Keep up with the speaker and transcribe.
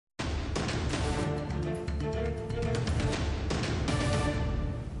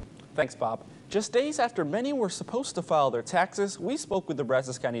Thanks, Bob. Just days after many were supposed to file their taxes, we spoke with the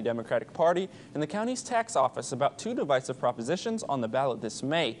Brazos County Democratic Party and the county's tax office about two divisive propositions on the ballot this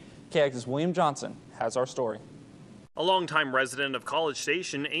May. KX's William Johnson has our story. A longtime resident of College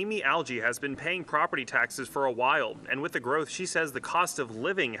Station, Amy Algie, has been paying property taxes for a while, and with the growth, she says the cost of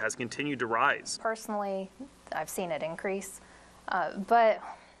living has continued to rise. Personally, I've seen it increase, but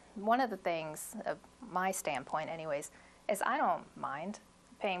one of the things, my standpoint anyways, is I don't mind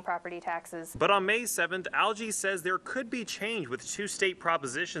paying property taxes. But on May 7th, Algie says there could be change with two state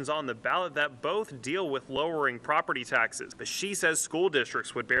propositions on the ballot that both deal with lowering property taxes. But she says school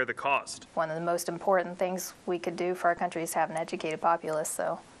districts would bear the cost. One of the most important things we could do for our country is have an educated populace,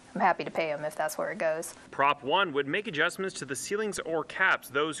 so I'm happy to pay them if that's where it goes. Prop 1 would make adjustments to the ceilings or caps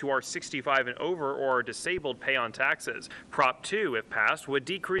those who are 65 and over or are disabled pay on taxes. Prop 2, if passed, would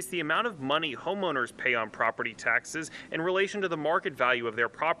decrease the amount of money homeowners pay on property taxes in relation to the market value of their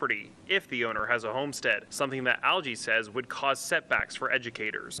property if the owner has a homestead, something that Algie says would cause setbacks for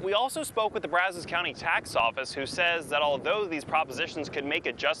educators. We also spoke with the Brazos County Tax Office, who says that although these propositions could make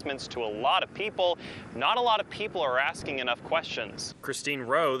adjustments to a lot of people, not a lot of people are asking enough questions. Christine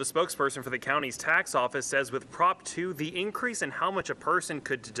Rowe, the spokesperson for the county's tax office, says with Prop 2, the increase in how much a person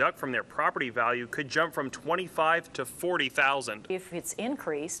could deduct from their property value could jump from $25,000 to $40,000. If it's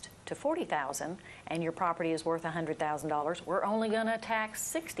increased to $40,000 and your property is worth $100,000, we're only going to tax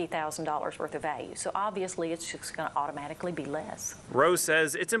 $60,000 worth of value. So obviously it's just going to automatically be less. Rose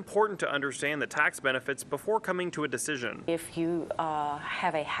says it's important to understand the tax benefits before coming to a decision. If you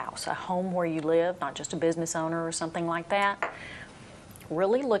have a house, a home where you live, not just a business owner or something like that,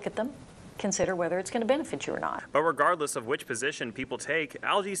 really look at them, consider whether it's going to benefit you or not. But regardless of which position people take,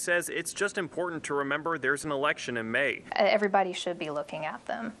 Algie says it's just important to remember there's an election in May. Everybody should be looking at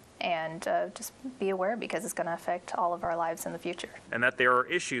them and just be aware, because it's going to affect all of our lives in the future. And that there are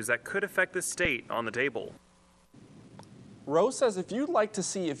issues that could affect the state on the table. Rose says if you'd like to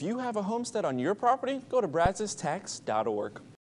see if you have a homestead on your property, go to brazos.tax.org.